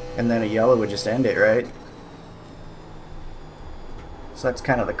 And then a yellow would just end it, right? So that's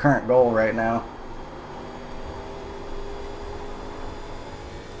kind of the current goal right now.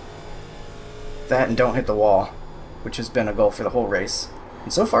 That and don't hit the wall, which has been a goal for the whole race.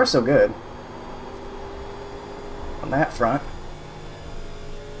 And so far, so good. On that front.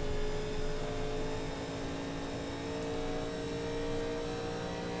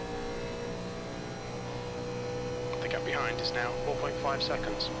 The gap behind is now 4.5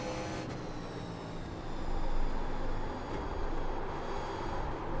 seconds.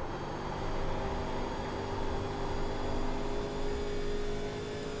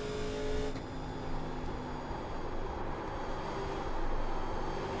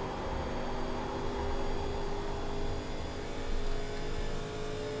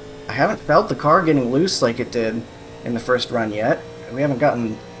 I haven't felt the car getting loose like it did in the first run yet. We haven't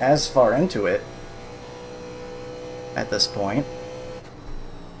gotten as far into it at this point.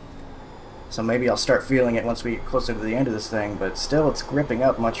 So maybe I'll start feeling it once we get closer to the end of this thing, but still it's gripping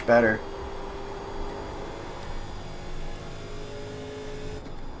up much better.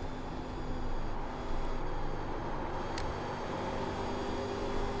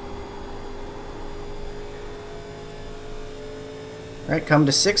 Alright, come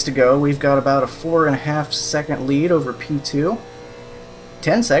to 6 to go. We've got about a 4.5 second lead over P2.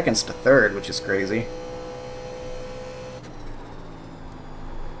 10 seconds to 3rd, which is crazy.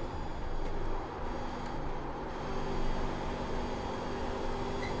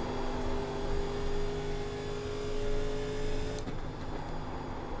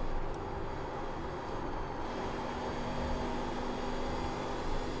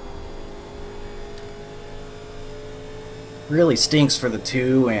 Really stinks for the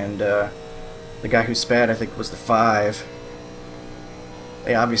 2 and the guy who sped, I think, was the 5.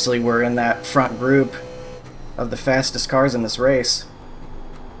 They obviously were in that front group of the fastest cars in this race.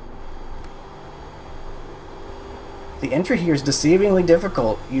 The entry here is deceivingly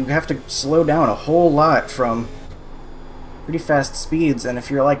difficult. You have to slow down a whole lot from pretty fast speeds, and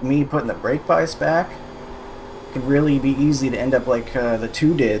if you're like me putting the brake bias back, it could really be easy to end up like the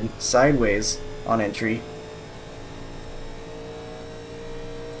 2 did, sideways on entry.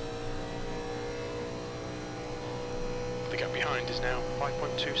 The gap behind is now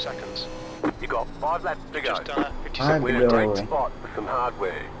 5.2 seconds. You got 5 laps to go. Just done at 50 Five seconds. to go. Great spot for some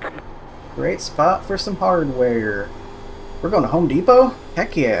hardware. Great spot for some hardware. We're going to Home Depot?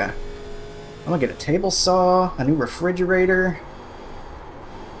 Heck yeah. I'm gonna get a table saw, a new refrigerator,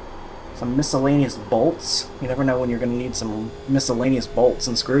 some miscellaneous bolts. You never know when you're gonna need some miscellaneous bolts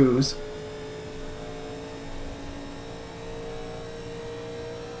and screws.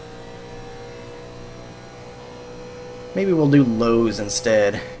 Maybe we'll do Lowe's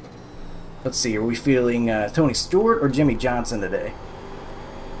instead. Let's see, are we feeling Tony Stewart or Jimmy Johnson today?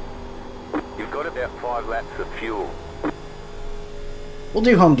 You've got about 5 laps of fuel. We'll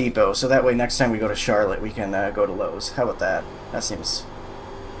do Home Depot, so that way next time we go to Charlotte we can go to Lowe's. How about that? That seems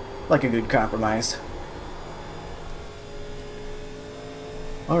like a good compromise.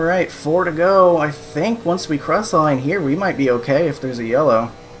 Alright, 4 to go. I think once we cross the line here we might be okay if there's a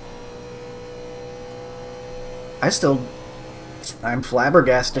yellow. I'm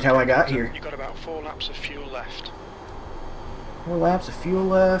flabbergasted how I got here. You've got about 4 laps of fuel left. 4 laps of fuel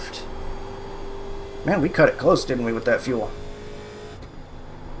left. Man, we cut it close, didn't we, with that fuel?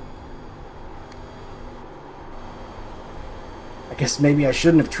 I guess maybe I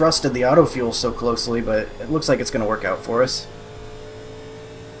shouldn't have trusted the auto fuel so closely, but it looks like it's going to work out for us.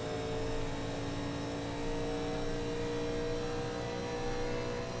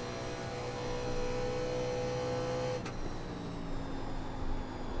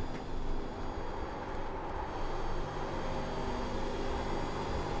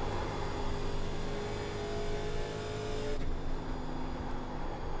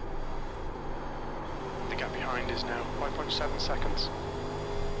 The gap behind is now 5.7 seconds.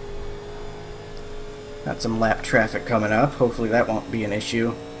 Got some lap traffic coming up. Hopefully that won't be an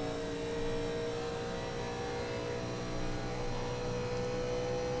issue.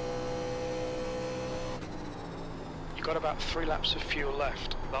 3 laps of fuel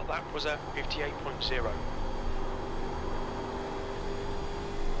left. That lap was at 58.0.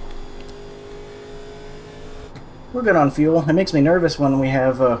 We're good on fuel. It makes me nervous when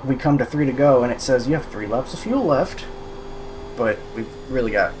we come to 3 to go and it says you have 3 laps of fuel left. But we've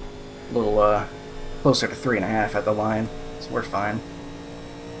really got a little closer to 3.5 at the line, so we're fine.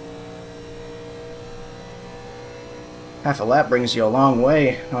 Half a lap brings you a long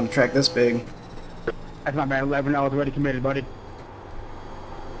way on a track this big. That's not bad. 11 hours already committed, buddy.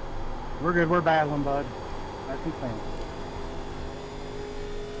 We're good. We're battling, bud. That's insane.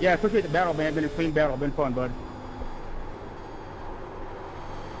 Yeah, appreciate the battle, man. Been a clean battle. Been fun, bud.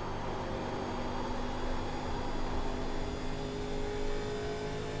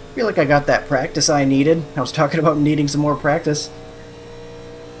 I feel like I got that practice I needed. I was talking about needing some more practice.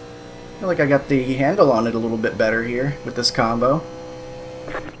 I feel like I got the handle on it a little bit better here with this combo.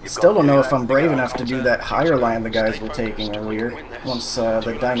 Still don't know if I'm brave enough to do that higher line the guys were taking earlier. Once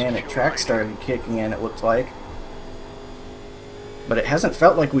the dynamic track started kicking in, it looked like. But it hasn't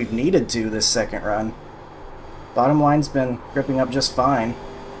felt like we've needed to this second run. Bottom line's been gripping up just fine.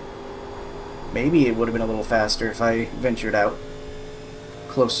 Maybe it would have been a little faster if I ventured out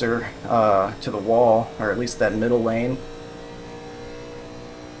closer to the wall, or at least that middle lane.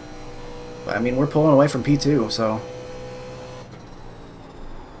 But I mean, we're pulling away from P2, so...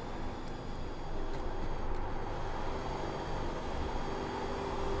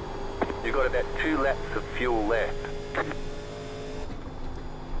 You got about 2 laps of fuel left.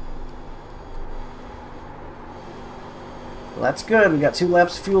 Well, that's good. We got 2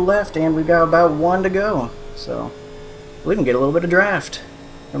 laps of fuel left, and we've got about 1 to go. So we can get a little bit of draft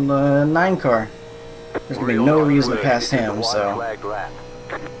from the 9 car. There's gonna be no reason to pass him, so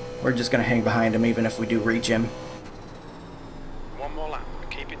we're just gonna hang behind him even if we do reach him. 1 more lap.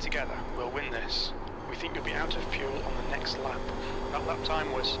 Keep it together. We'll win this. We think you'll be out of fuel on the next lap. That lap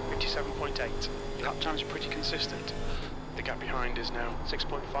time was 57.8. Your lap times are pretty consistent. The gap behind is now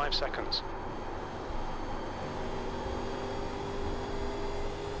 6.5 seconds.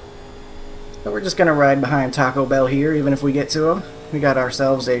 So we're just gonna ride behind Taco Bell here, even if we get to him. We got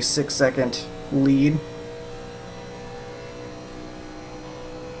ourselves a 6-second lead.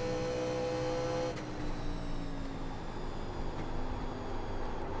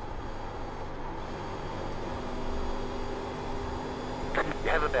 You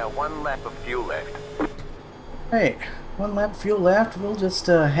have about 1 lap of fuel left. Right, 1 lap of fuel left. We'll just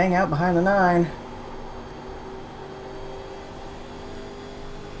hang out behind the 9.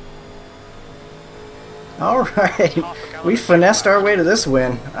 Alright, we finessed our way to this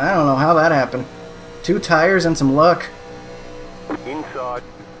win. I don't know how that happened. 2 tires and some luck. Inside.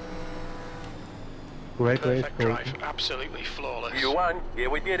 Great race, Perfect drive. Absolutely flawless. You won. Yeah,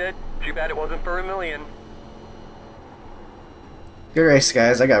 we did it. Too bad it wasn't for $1 million. Good race,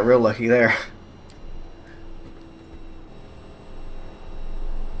 guys. I got real lucky there.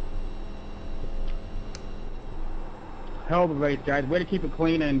 Hell of a race, guys. Way to keep it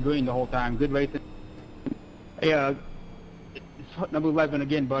clean and green the whole time. Good racing. Hey, it's number 11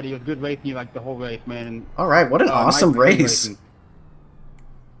 again, buddy. It was good racing you like the whole race, man. And, Alright, what an awesome nice race. racing.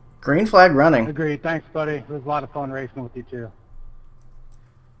 Green flag running. Agreed. Thanks, buddy. It was a lot of fun racing with you, too.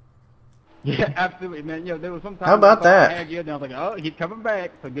 Yeah, absolutely, man. You know, there was some time How about I thought I that? had you, and I was like, oh, he's coming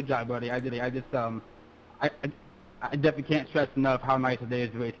back. So good job, buddy. I did it. I just, I definitely can't stress enough how nice it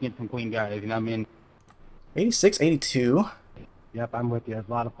is racing against some clean guys. You know what I mean? 86, 82. Yep, I'm with you. It was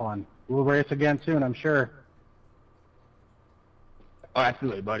a lot of fun. We'll race again soon, I'm sure. Oh,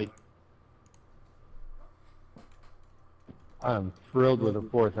 absolutely, buddy. I'm thrilled with the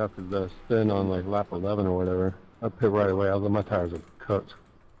fourth after the spin on like lap 11 or whatever. I pit right away. I was like, my tires are cooked.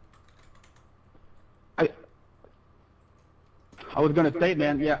 I was gonna say,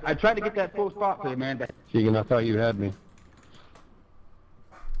 man. Yeah, I tried to get that full spot there, man. But Keegan, I thought you had me.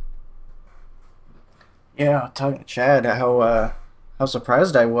 Yeah, talking to Chad, how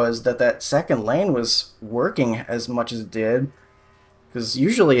surprised I was that that second lane was working as much as it did. Because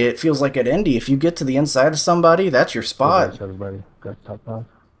usually it feels like at Indy, if you get to the inside of somebody, that's your spot. Everybody got top 5.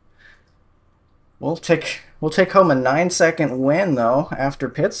 We'll take home a 9-second win though after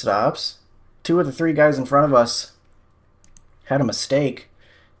pit stops. 2 of the 3 guys in front of us had a mistake,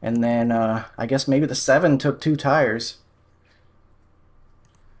 and then I guess maybe the 7 took 2 tires.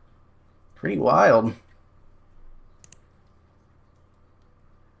 Pretty wild.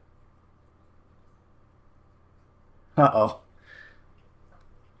 Uh-oh.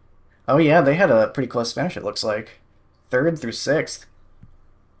 Oh yeah, they had a pretty close finish, it looks like. 3rd through 6th.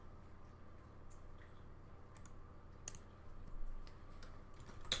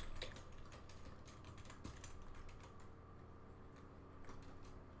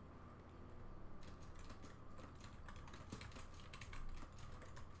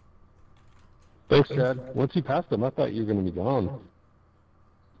 Thanks, Chad. Once you passed him, I thought you were going to be gone.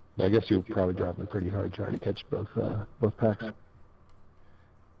 I guess you were probably driving pretty hard trying to catch both packs.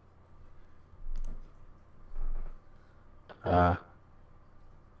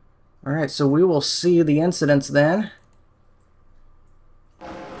 Alright, so we will see the incidents then.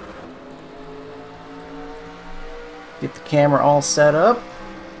 Get the camera all set up.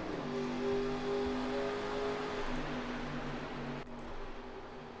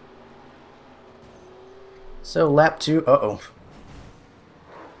 So lap 2, uh-oh.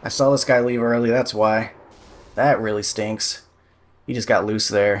 I saw this guy leave early, that's why. That really stinks. He just got loose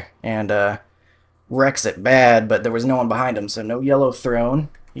there and wrecks it bad, but there was no one behind him, so no yellow thrown.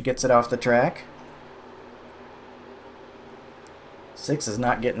 He gets it off the track. 6 is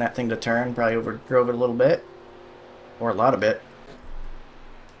not getting that thing to turn, probably overdrove it a little bit. Or a lot of it.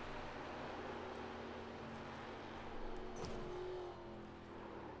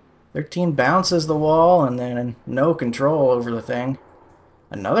 "13 bounces the wall and then no control over the thing."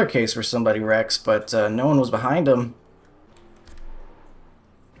 Another case where somebody wrecks, but no one was behind him.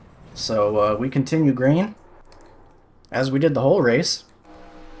 So we continue green, as we did the whole race.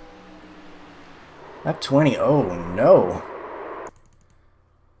 Lap 20, oh no.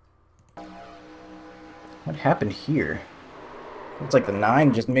 What happened here? Looks like the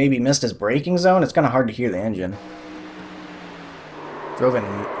 9 just maybe missed his braking zone. It's kind of hard to hear the engine. Drove in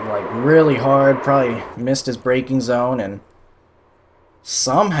like really hard, probably missed his braking zone, and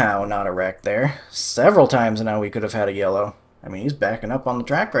somehow not a wreck there. Several times now we could have had a yellow. I mean, he's backing up on the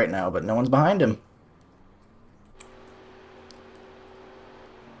track right now, but no one's behind him.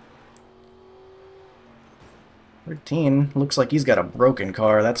 "13 looks like he's got a broken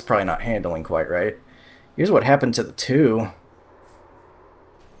car. That's probably not handling quite right. Here's what happened to the 2.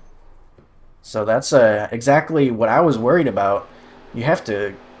 So that's exactly what I was worried about. You have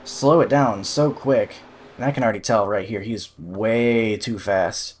to slow it down so quick. And I can already tell right here, he's way too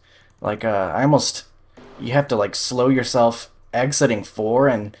fast. Like, you have to like slow yourself exiting 4,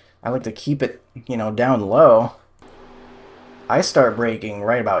 and I like to keep it, you know, down low. I start braking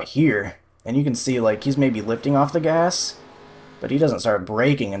right about here, and you can see like he's maybe lifting off the gas, but he doesn't start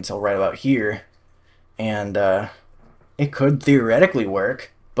braking until right about here. And it could theoretically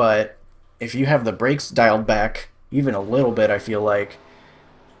work, but if you have the brakes dialed back even a little bit, I feel like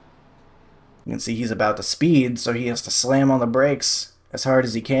you can see he's about to speed, so he has to slam on the brakes as hard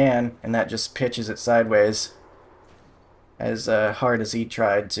as he can, and that just pitches it sideways as hard as he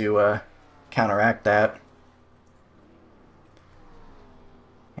tried to counteract that.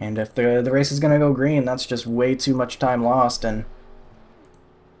 And if the race is going to go green, that's just way too much time lost, and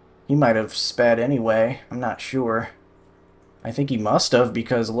he might have sped anyway. I'm not sure. I think he must have,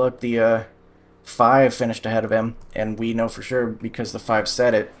 because look, the 5 finished ahead of him, and we know for sure because the 5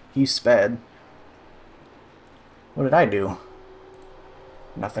 said it, he sped. What did I do?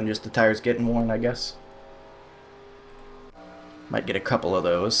 Nothing, just the tires getting worn, I guess. Might get a couple of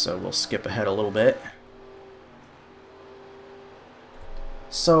those, so we'll skip ahead a little bit.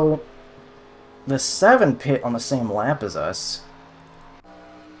 So, the 7 pit on the same lap as us.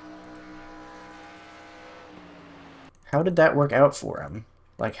 How did that work out for him?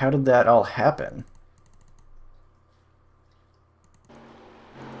 Like, how did that all happen?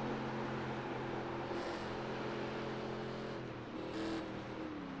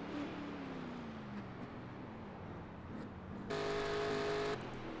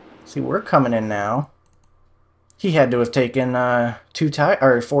 See, we're coming in now. He had to have taken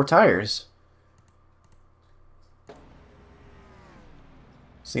 4 tires.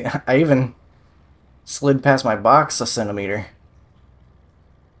 See, I even slid past my box a centimeter.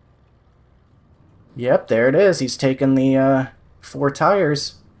 Yep, there it is. He's taken the 4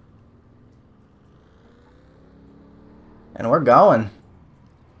 tires. And we're going.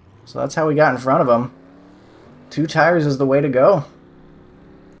 So that's how we got in front of him. 2 tires is the way to go.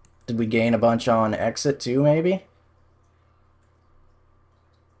 Did we gain a bunch on exit too, maybe?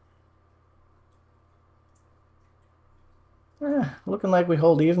 Looking like we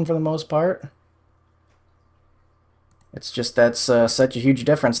hold even for the most part. It's just that's such a huge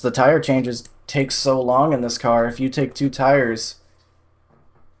difference. The tire changes take so long in this car. If you take 2 tires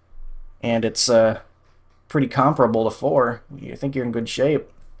and it's pretty comparable to 4, you think you're in good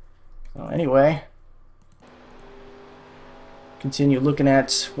shape. So anyway, continue looking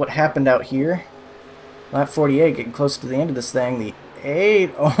at what happened out here. Lap 48, getting close to the end of this thing. The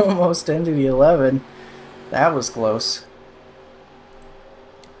 8 almost into the 11. That was close.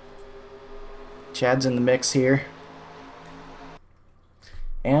 Chad's in the mix here.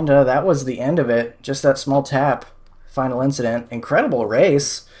 And that was the end of it. Just that small tap. Final incident. Incredible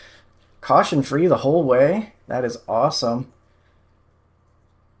race. Caution free the whole way. That is awesome.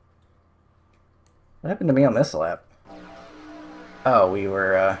 What happened to me on this lap? Oh, we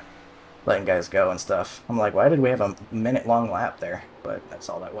were letting guys go and stuff. I'm like, why did we have a minute-long lap there? But that's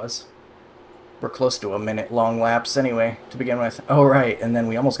all that was. We're close to a minute-long laps anyway, to begin with. Oh, right, and then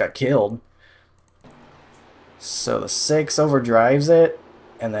we almost got killed. So the 6 overdrives it,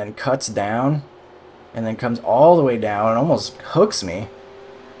 and then cuts down, and then comes all the way down and almost hooks me.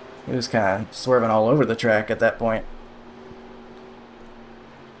 He was kind of swerving all over the track at that point.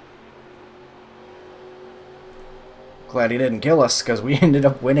 Glad he didn't kill us, because we ended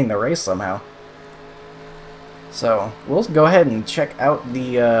up winning the race somehow. So, we'll go ahead and check out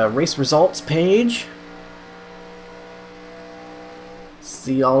the race results page.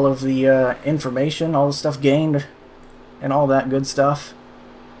 See all of the information, all the stuff gained, and all that good stuff.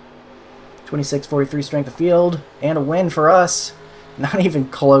 26:43 strength of field, and a win for us. Not even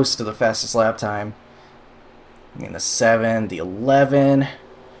close to the fastest lap time. I mean, the 7, the 11.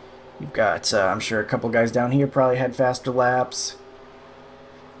 You've got, I'm sure a couple guys down here probably had faster laps.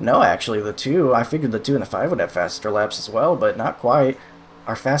 No, actually, the 2, I figured the 2 and the 5 would have faster laps as well, but not quite.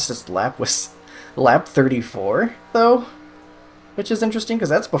 Our fastest lap was lap 34, though, which is interesting because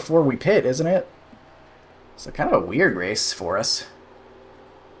that's before we pit, isn't it? So kind of a weird race for us.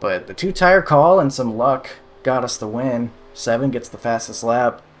 But the 2-tire call and some luck got us the win. 7 gets the fastest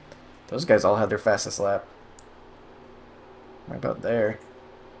lap. Those guys all had their fastest lap. Right about there.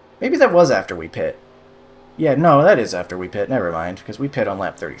 Maybe that was after we pit. Yeah, no, that is after we pit. Never mind, because we pit on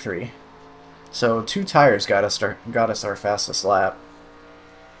lap 33. So 2 tires got us our fastest lap.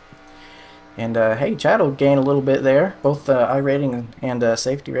 And hey, Chad will gain a little bit there, both iRating and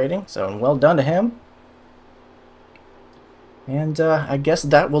safety rating. So well done to him. And I guess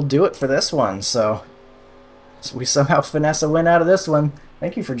that will do it for this one. So we somehow finesse a win out of this one.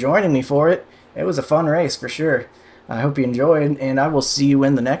 Thank you for joining me for it. It was a fun race for sure. I hope you enjoyed, and I will see you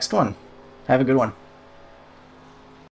in the next one. Have a good one.